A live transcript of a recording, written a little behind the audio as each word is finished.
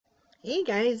Hey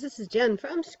guys, this is Jen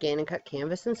from ScanNCut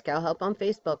Canvas and SCAL Help on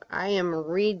Facebook. I am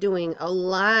redoing a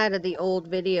lot of the old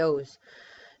videos,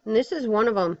 and this is one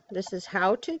of them. This is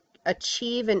how to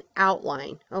achieve an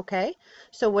outline, okay?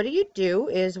 So what do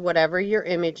is whatever your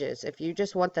image is, if you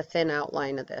just want the thin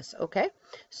outline of this, okay?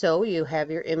 So you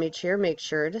have your image here, make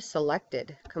sure it is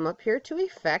selected. Come up here to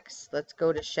Effects, let's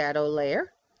go to Shadow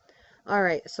Layer.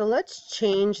 Alright, so let's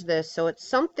change this so it's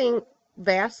something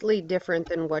vastly different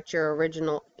than what your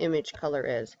original image color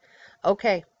is.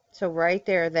 Okay, so right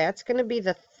there, that's going to be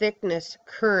the thickness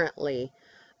currently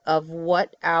of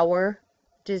what our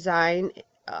design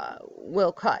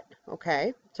will cut.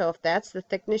 Okay, so if that's the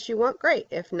thickness you want, great.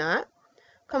 If not,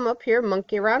 come up here,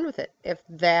 monkey around with it. If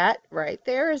that right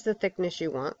there is the thickness you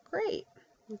want, great.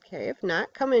 Okay, if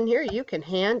not, come in here. You can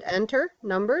hand enter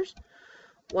numbers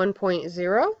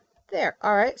 1.0. There.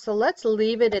 All right, so let's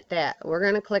leave it at that. We're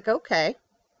going to click OK.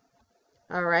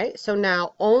 All right, so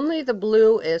now only the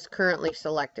blue is currently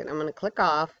selected. I'm going to click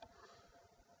off,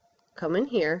 come in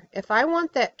here. If I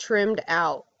want that trimmed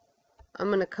out, I'm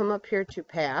going to come up here to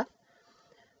Path.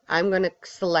 I'm going to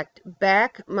select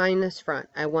back minus front.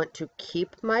 I want to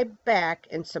keep my back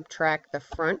and subtract the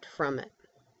front from it.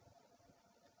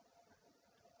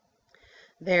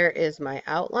 There is my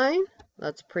outline.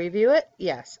 Let's preview it.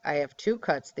 Yes, I have two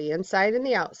cuts, the inside and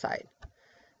the outside.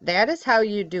 That is how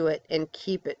you do it and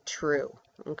keep it true,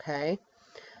 okay?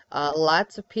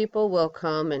 Lots of people will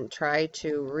come and try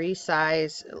to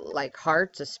resize, like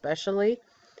hearts especially,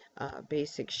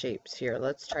 basic shapes here.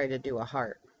 Let's try to do a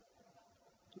heart.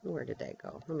 Where did that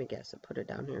go? Let me guess. I put it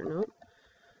down here. Nope.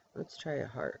 Let's try a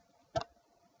heart.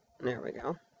 There we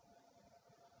go.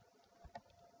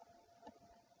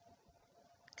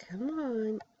 Come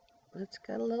on. Let's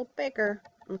get a little bigger.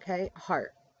 Okay,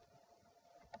 heart.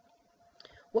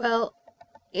 Well,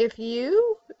 if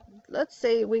you, let's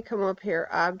say we come up here,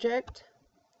 object,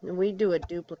 and we do a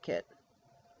duplicate.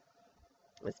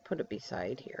 Let's put it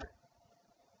beside here.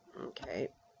 Okay,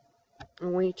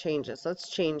 and we change this. Let's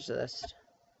change this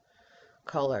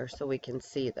color so we can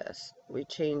see this. We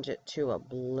change it to a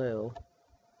blue.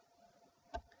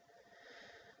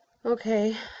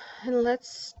 Okay, and let's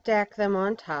stack them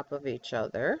on top of each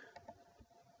other.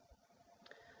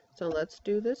 So let's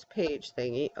do this page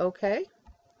thingy. Okay,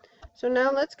 so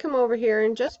now let's come over here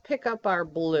and just pick up our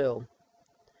blue.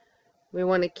 We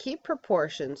want to keep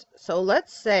proportions. So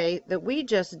let's say that we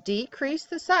just decrease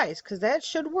the size, because that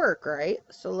should work, right?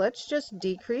 So let's just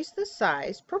decrease the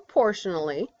size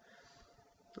proportionally.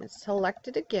 Let's select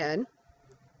it again.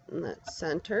 And let's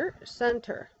center,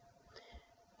 center.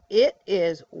 It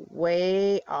is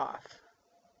way off.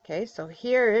 Okay, so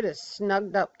here it is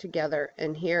snugged up together,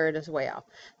 and here it is way off.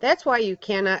 That's why you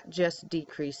cannot just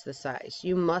decrease the size.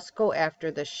 You must go after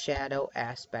the shadow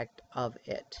aspect of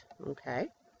it. Okay.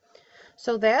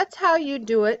 So that's how you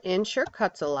do it in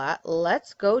SureCuts-A-Lot.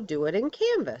 Let's go do it in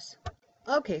Canvas.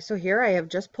 Okay, so here I have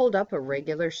just pulled up a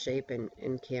regular shape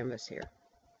in Canvas here.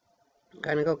 I'm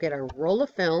going to go get our roll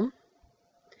of film,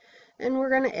 and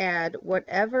we're going to add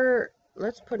whatever,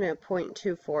 let's put in a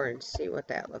 0.24 and see what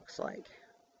that looks like.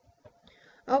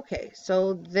 Okay,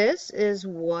 so this is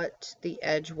what the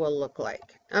edge will look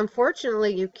like.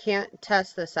 Unfortunately, you can't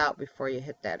test this out before you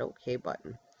hit that OK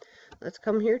button. Let's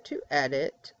come here to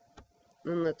Edit.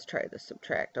 And let's try the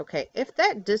subtract. Okay, if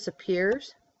that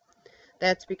disappears,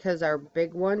 that's because our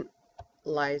big one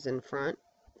lies in front.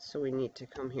 So we need to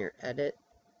come here, edit,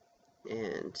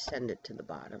 and send it to the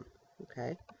bottom.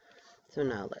 Okay, so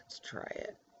now let's try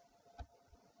it.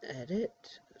 Edit,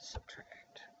 subtract.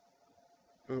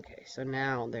 Okay, so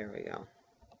now there we go.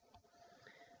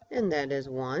 And that is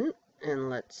one. And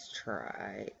let's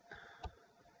try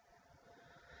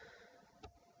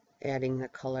adding the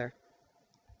color.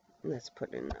 Let's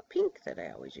put in the pink that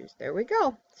I always use. There we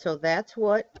go. So that's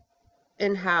what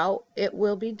and how it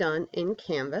will be done in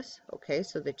Canvas. Okay,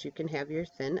 so that you can have your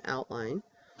thin outline.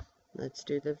 Let's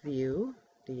do the view,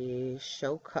 the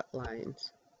show cut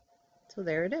lines. So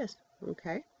there it is.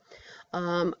 Okay.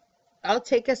 I'll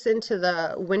take us into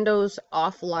the Windows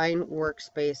offline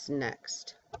workspace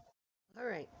next. All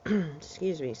right,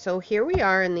 excuse me. So here we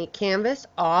are in the Canvas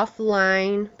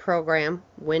offline program,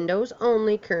 Windows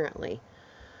only currently.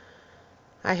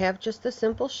 I have just a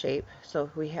simple shape, so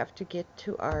we have to get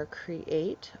to our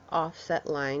Create Offset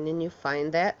Line, and you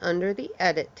find that under the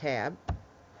Edit tab.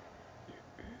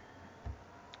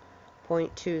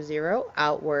 0.20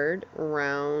 outward,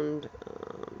 round.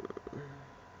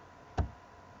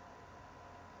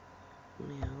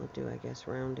 Yeah, we'll do, I guess,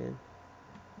 rounded.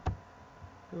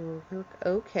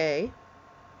 Okay.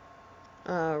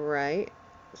 All right.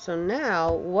 So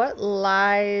now, what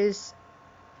lies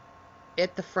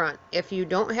at the front. If you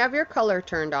don't have your color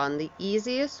turned on, the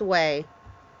easiest way,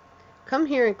 come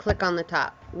here and click on the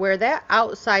top. Where that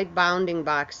outside bounding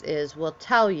box is will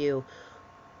tell you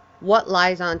what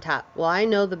lies on top. Well, I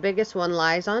know the biggest one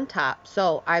lies on top,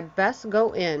 so I best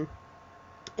go in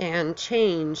and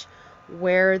change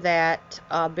where that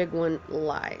big one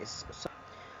lies.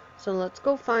 So let's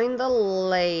go find the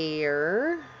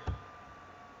layer,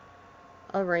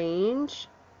 arrange,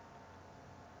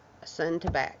 send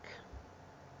to back.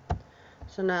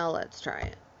 So now let's try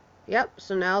it. Yep,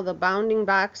 so now the bounding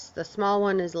box, the small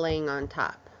one, is laying on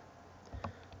top.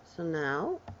 So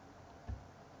now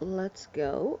let's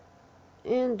go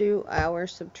and do our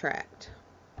subtract.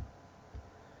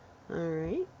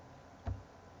 Alright,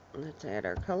 let's add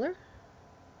our color.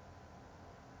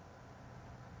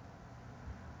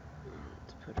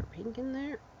 Let's put our pink in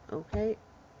there. Okay,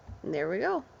 there we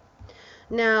go.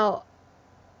 Now,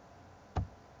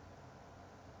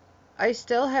 I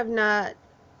still have not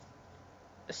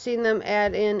seen them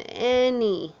add in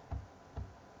any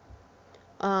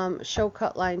show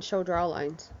cut lines, show draw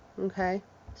lines. Okay,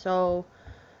 so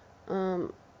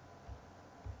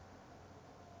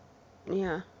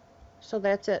yeah, so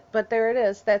that's it. But there it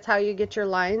is. That's how you get your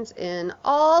lines in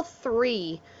all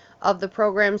three of the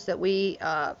programs that we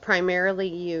primarily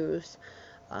use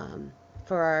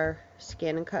for our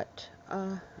ScanNCut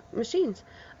machines.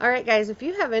 Alright guys, if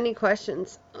you have any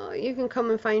questions, you can come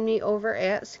and find me over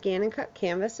at ScanNCut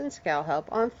Canvas and SCAL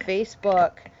Help on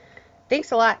Facebook.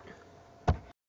 Thanks a lot.